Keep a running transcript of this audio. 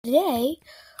today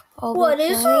What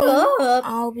is up?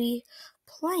 I'll be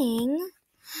playing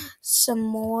some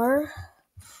more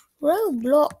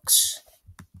Roblox.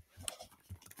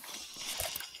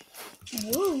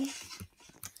 Woo.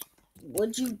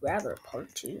 Would you rather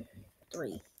part 2?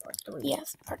 Part 3.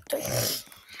 Yes, part 3.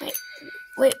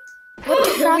 Wait. What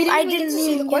the crap? I didn't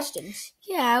see the questions.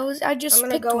 Yeah, I just I'm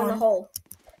gonna picked go one. in the hole.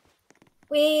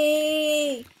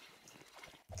 Whee!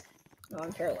 Oh,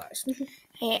 I'm paralyzed.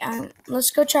 Hey,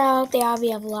 let's go try out the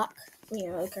Abbey of Luck.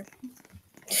 Yeah, okay.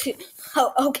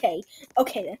 Oh, okay.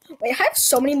 Okay then. Wait, I have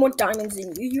so many more diamonds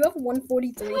than you. You have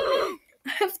 143. I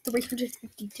have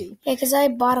 352. Yeah, because I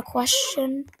bought a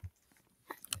question.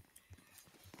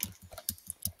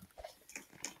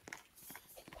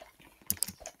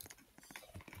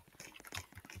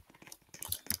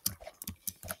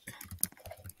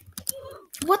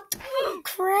 What the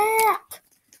crap?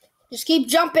 Just keep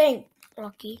jumping.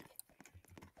 Lucky.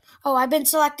 Oh, I've been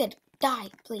selected. Die,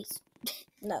 please.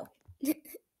 No. I'm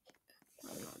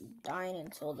not dying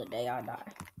until the day I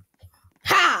die.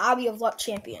 Ha! Abbey of Luck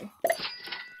champion.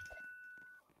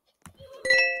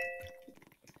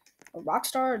 A rock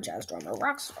star or jazz drummer?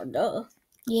 Rock star, duh.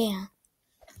 Yeah.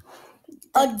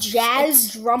 A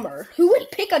jazz drummer. Who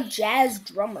would pick a jazz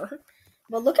drummer?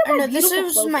 But look at my beautiful this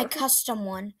is clover. my custom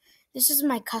one. This is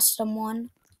my custom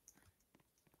one.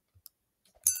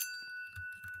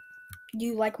 Do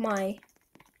you like my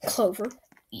clover?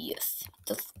 Yes,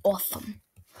 that's awesome.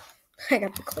 I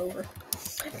got the clover.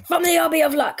 From the Abbey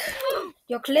of Luck.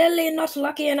 You're clearly not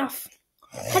lucky enough.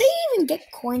 How do you even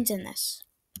get coins in this?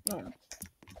 Oh.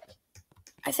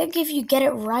 I think if you get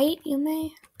it right, you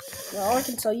may. Well, all I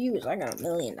can tell you is I got $1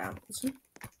 million.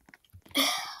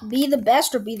 Be the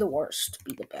best or be the worst?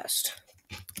 Be the best.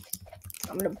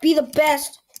 I'm gonna be the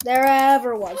best there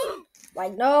ever was.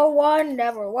 Like no one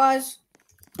ever was.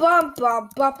 Bum, bum,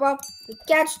 bum, bum. To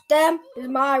catch them is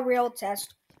my real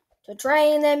test. To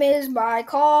train them is my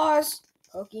cause.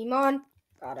 Pokemon,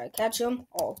 gotta catch them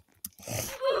all.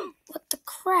 What the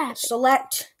crap?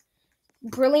 Select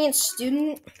brilliant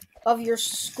student of your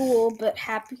school, but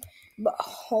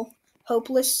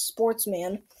hopeless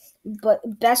sportsman. But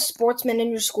best sportsman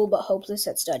in your school, but hopeless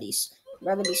at studies.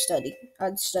 Rather be study.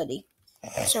 I'd study.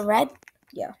 So red?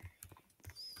 Yeah.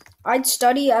 I'd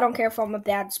study. I don't care if I'm a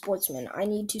bad sportsman. I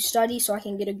need to study so I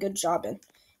can get a good job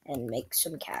and make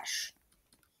some cash.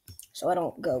 So I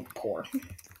don't go poor.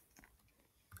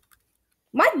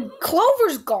 My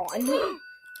clover's gone.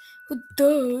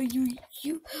 Duh, you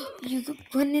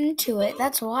went into it.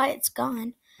 That's why it's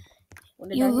gone.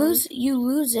 You lose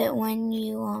it when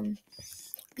you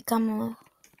become a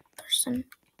person.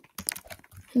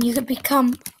 When you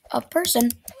become a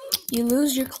person, you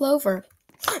lose your clover.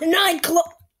 9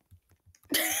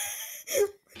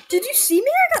 Did you see me?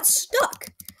 I got stuck.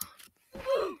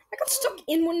 I got stuck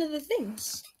in one of the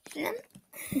things.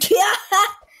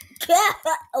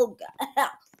 Oh god.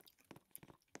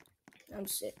 I'm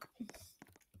sick.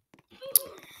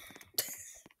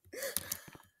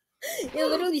 It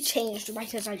literally changed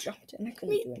right as I jumped and I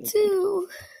couldn't do anything. Too.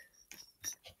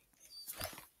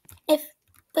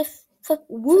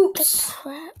 Whoops.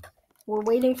 Crap. We're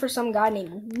waiting for some guy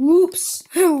named Whoops.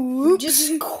 Whoops.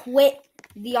 Just quit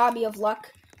the Abbey of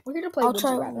Luck. We're here to play Would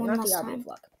You Rather, not the Abbey of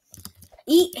Luck.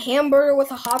 Eat hamburger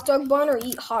with a hot dog bun or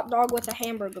eat hot dog with a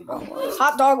hamburger bun?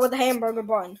 Hot dog with a hamburger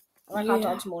bun. I like hot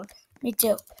dogs more. Me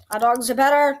too. Hot dogs are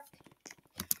better.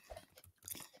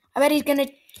 I bet he's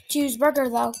gonna choose burger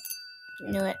though.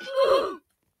 Knew it.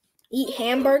 Eat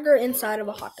hamburger inside of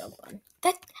a hot dog bun.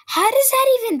 How does that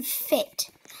even fit?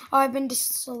 Oh, I've been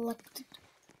selected.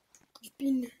 You've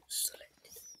been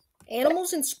selected.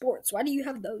 Animals and sports. Why do you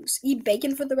have those? Eat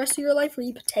bacon for the rest of your life or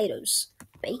eat potatoes?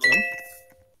 Bacon.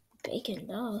 Bacon,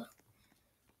 duh.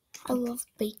 I love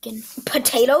bacon.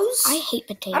 Potatoes? I hate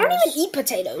potatoes. I don't even eat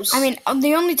potatoes. I mean,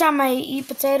 the only time I eat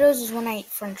potatoes is when I eat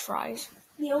French fries.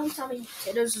 The only time I eat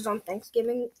potatoes is on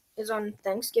Thanksgiving.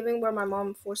 Where my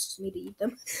mom forces me to eat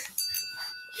them.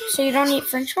 So you don't eat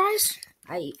French fries?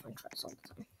 I eat French fries all the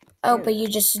time. Oh, but you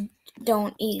just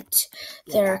don't eat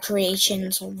their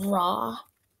creations raw.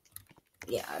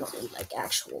 Yeah, I don't eat like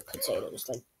actual potatoes,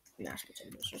 like mashed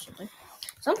potatoes or something.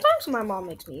 Sometimes my mom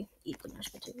makes me eat the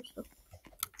mashed potatoes though.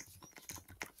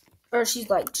 Or she's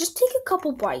like, just take a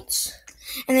couple bites.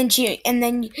 And then she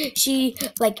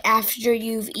like after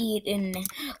you've eaten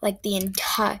like the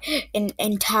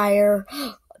entire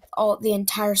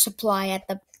supply at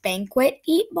the banquet,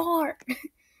 eat more.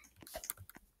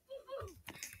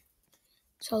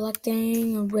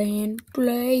 Selecting a random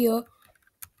player.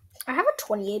 I have a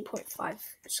 28.5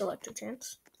 selector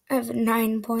chance. I have a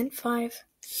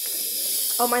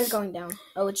 9.5. Oh, mine's going down.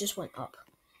 Oh, it just went up.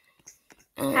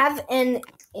 Have an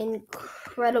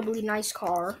incredibly nice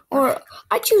car. Or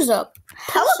I choose a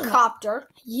helicopter.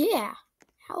 Yeah,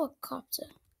 helicopter.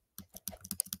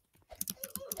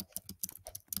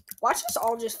 Watch us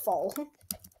all just fall.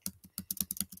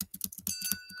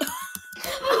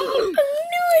 I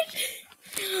knew it!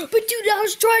 But dude, I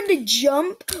was trying to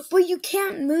jump, but you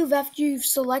can't move after you've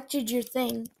selected your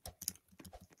thing.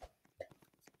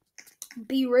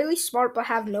 Be really smart but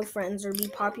have no friends, or be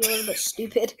popular but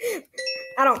stupid.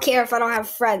 I don't care if I don't have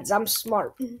friends. I'm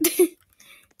smart. I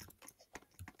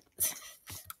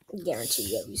guarantee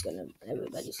you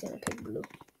everybody's gonna pick blue.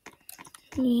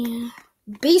 Yeah.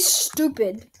 Be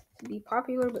stupid. Be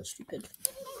popular but stupid.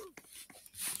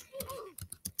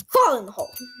 Fall in the hole.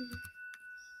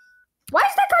 Why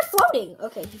is that guy floating?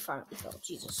 Okay, he finally fell.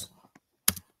 Jesus.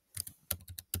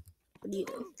 What do you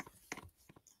do?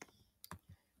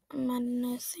 I'm at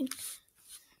nothing.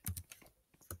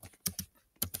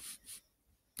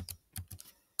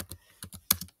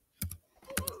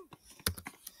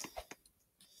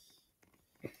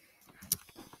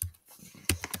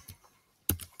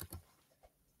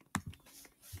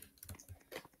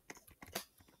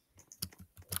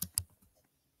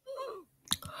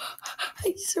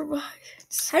 I survived.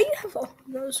 How do you have all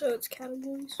those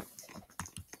categories?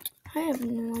 I have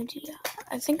no idea.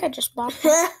 I think I just bought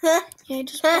them. Yeah, I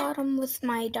just bought them with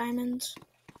my diamonds.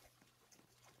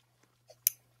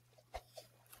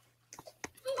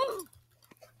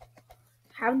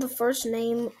 Have the first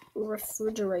name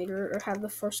refrigerator or have the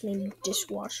first name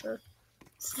dishwasher?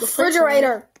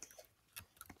 Refrigerator!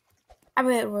 I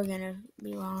bet we're gonna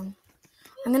be wrong.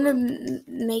 I'm gonna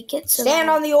make it so Stand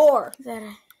on the oar!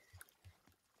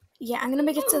 I'm gonna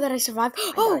make it so that I survive.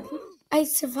 Oh! I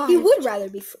survived. He would rather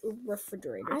be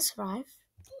refrigerator. I survived.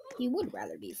 He would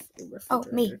rather be refrigerator. Oh,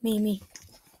 me. Me.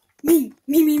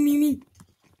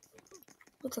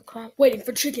 What the crap? Waiting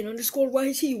for chicken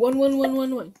 _YT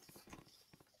 11111.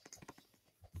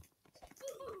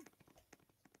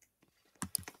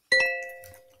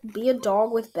 Be a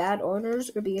dog with bad owners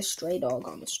or be a stray dog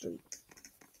on the street.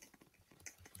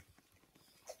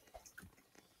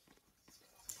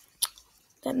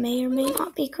 That may or may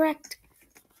not be correct.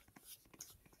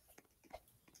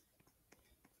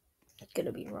 It's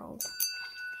gonna be wrong.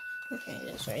 Okay,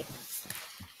 that's right.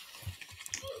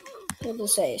 What to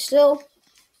say? Still,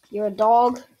 you're a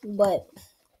dog, but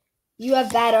you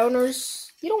have bad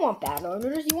owners. You don't want bad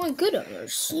owners. You want good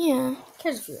owners. Yeah. Who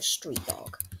cares if you're a street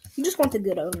dog? You just want the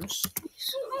good owners.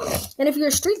 And if you're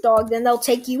a street dog, then they'll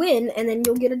take you in, and then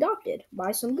you'll get adopted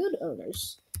by some good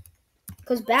owners.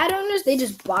 Because bad owners, they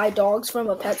just buy dogs from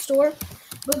a pet store.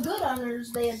 But good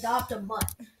owners, they adopt a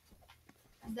mutt.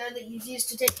 They're the easiest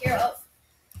to take care of.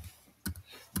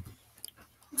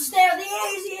 They're the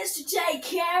easiest to take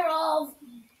care of.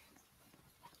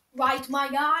 Right, my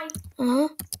guy? Uh-huh.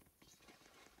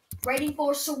 Waiting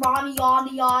for Serrani,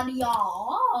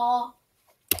 yada.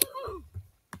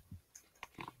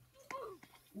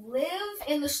 Live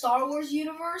in the Star Wars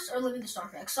universe or live in the Star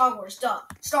Trek? Star Wars, duh.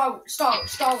 Star Wars.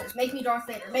 Make me Darth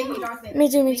Vader. Me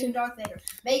too. Make me Darth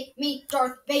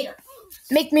Vader.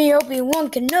 Make me Obi-Wan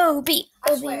Kenobi.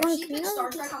 I swear, if she picks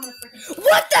Star Trek, I'm gonna freaking...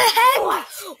 What the heck?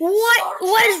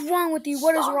 What is wrong with you?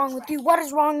 What is wrong with you? What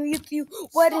is wrong with you?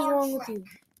 What is wrong with you?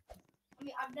 I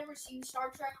mean, I've never seen Star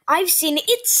Trek. I've seen it.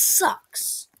 It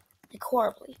sucks. Like,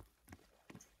 horribly.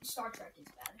 Star Trek is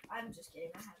bad. I'm just kidding.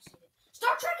 I have seen it.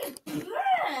 Star Trek is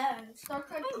bad. Star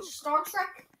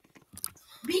Trek.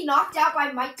 Be knocked out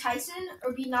by Mike Tyson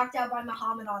or be knocked out by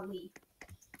Muhammad Ali.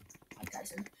 Mike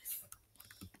Tyson.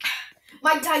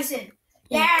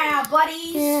 Yeah,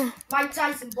 buddies. Yeah. Mike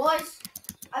Tyson, boys.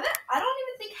 I don't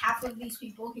even think half of these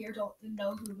people here don't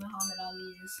know who Muhammad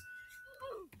Ali is.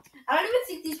 I don't even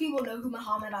think these people know who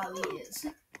Muhammad Ali is.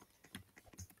 I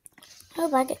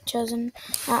hope I get chosen.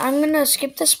 I'm gonna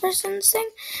skip this person's thing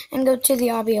and go to the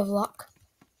Obby of Luck.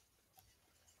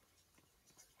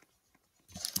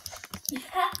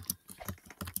 Yeah.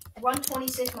 Run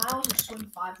 26 miles or swim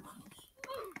 5 miles?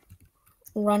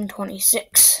 Run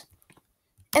 26.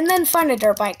 And then find a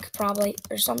dirt bike, probably,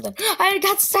 or something. I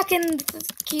got stuck in the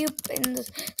cube, in the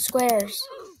squares.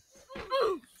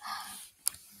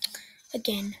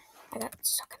 Again, I got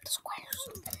stuck in the squares.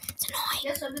 It's annoying.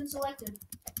 Yes, I've been selected.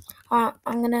 I'm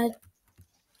gonna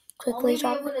quickly Only be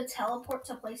able to teleport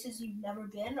to places you've never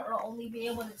been, or only be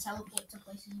able to teleport to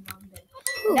places you've never been.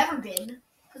 Ooh. Never been.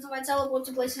 Because if I teleport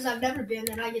to places I've never been,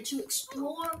 then I get to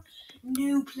explore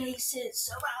new places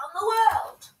around the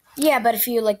world. Yeah, but if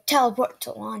you, like, teleport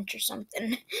to launch or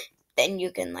something, then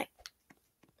you can, like...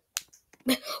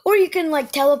 Or you can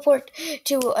like teleport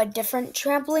to a different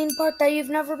trampoline park that you've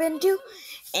never been to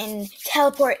and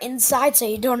teleport inside so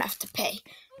you don't have to pay.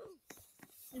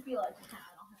 If you like, I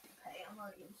don't have to pay. I'm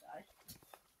already inside.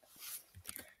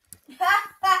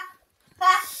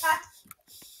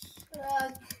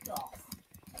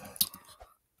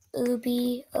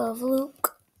 Ubi of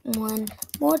Luke. One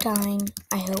more time.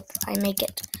 I hope I make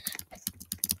it.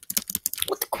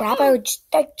 What the crap? I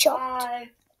jumped.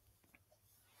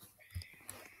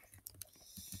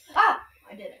 Ah!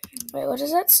 I did it. Wait, what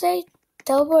does that say?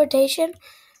 Teleportation?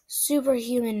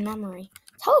 Superhuman memory.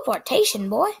 Teleportation,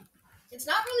 boy. It's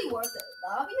not really worth it. The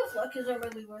Obby of Luck isn't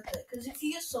really worth it. Because if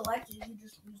you get selected, you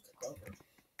just lose the clover.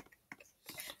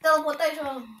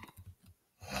 Teleportation.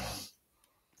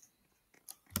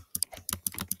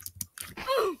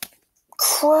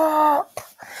 Crap.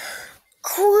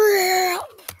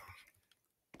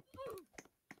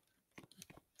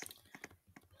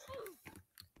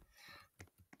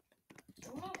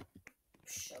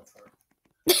 Chauffeur.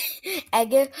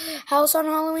 Egg house on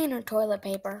Halloween or toilet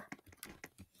paper?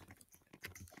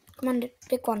 Come on,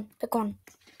 pick one.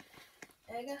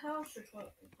 Egg house or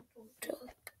toilet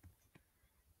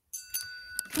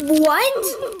paper? What?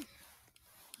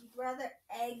 You'd rather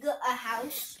egg a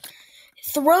house?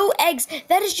 Throw eggs.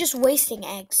 That is just wasting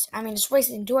eggs. I mean, it's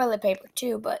wasting toilet paper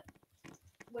too, but...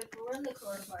 Wait, but we're in the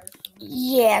coronavirus.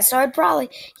 Yeah, so I'd probably...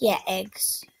 Yeah,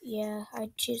 eggs. Yeah,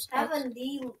 I'd choose Have eggs.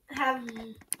 have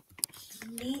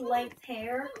knee-length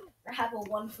hair or have a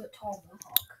 1 foot tall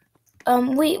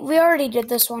mohawk? We already did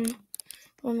this one.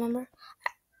 Remember?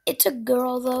 It's a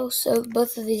girl, though, so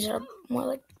both of these are more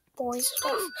like boys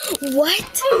stuff.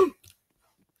 What?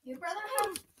 You'd rather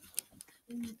have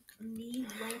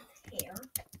knee-length hair?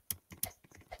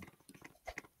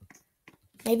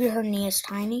 Maybe her knee is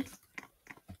tiny.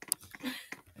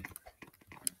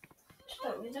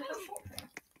 That means I have short hair.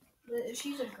 If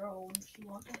she's a girl, wouldn't she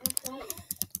want to have long hair?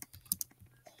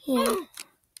 Yeah.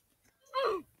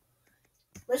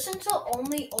 Listen to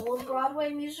only old Broadway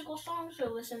musical songs or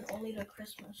listen only to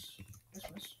Christmas?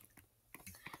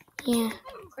 Yeah.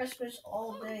 Christmas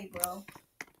all day, bro.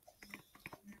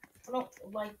 I don't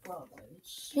like Broadway.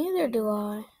 Neither do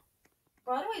I.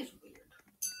 Broadway's weird.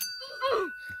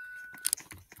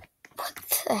 What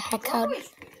the heck? Broadway's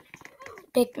weird.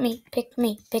 Pick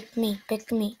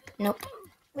me. Nope.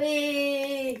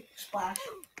 Wait. Splash.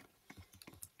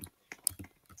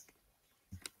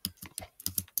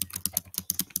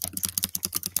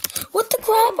 What the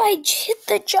crap? I hit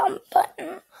the jump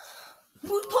button.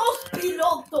 Putos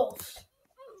pilotos.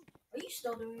 Are you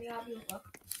still doing the audio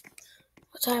book?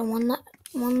 I'll try one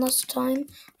last time.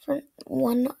 I'll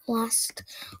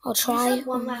try. You said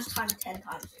one last time 10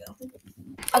 times ago.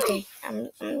 Okay, I'm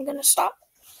gonna stop.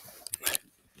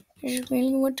 I just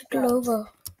really want to go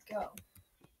over. Go.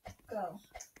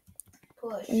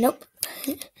 Push. Nope.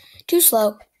 Too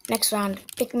slow. Next round.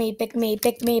 Pick me,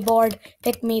 board.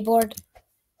 Pick me, board.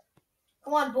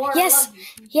 Come on, board. Yes. I love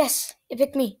you. Yes, it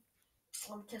picked me.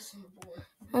 I'm kissing the board.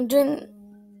 I'm doing...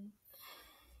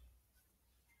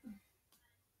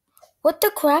 What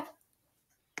the crap?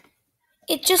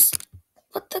 It just...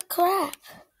 What the crap?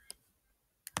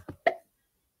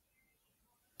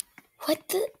 What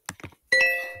the...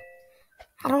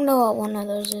 I don't know what one of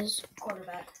those is.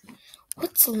 Quarterback.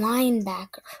 What's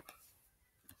linebacker?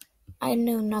 I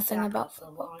know nothing about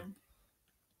football.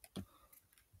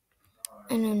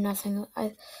 I know nothing.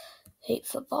 I hate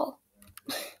football.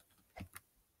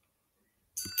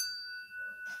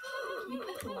 You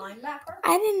picked linebacker?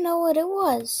 I didn't know what it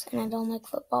was, and I don't like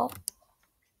football.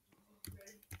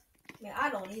 Yeah, I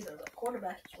don't either, but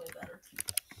quarterback is way better.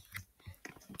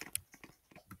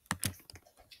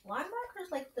 Linebacker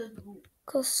is like the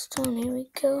Stone, here we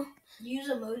go. use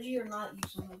emoji or not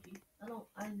use emoji.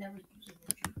 I never use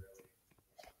emoji.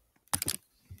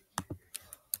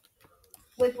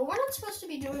 Wait, but we're not supposed to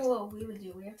be doing what we would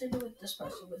do. We have to do what this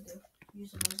person would do.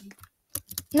 Use emoji.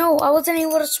 No, I wasn't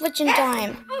able to switch in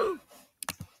time.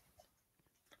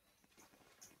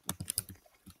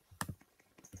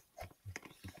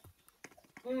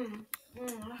 I'm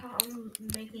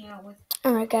making out with...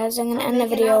 Alright guys, I'm going to end the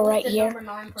video right here.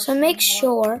 So make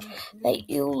sure that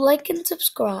you like and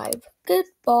subscribe.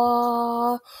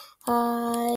 Goodbye.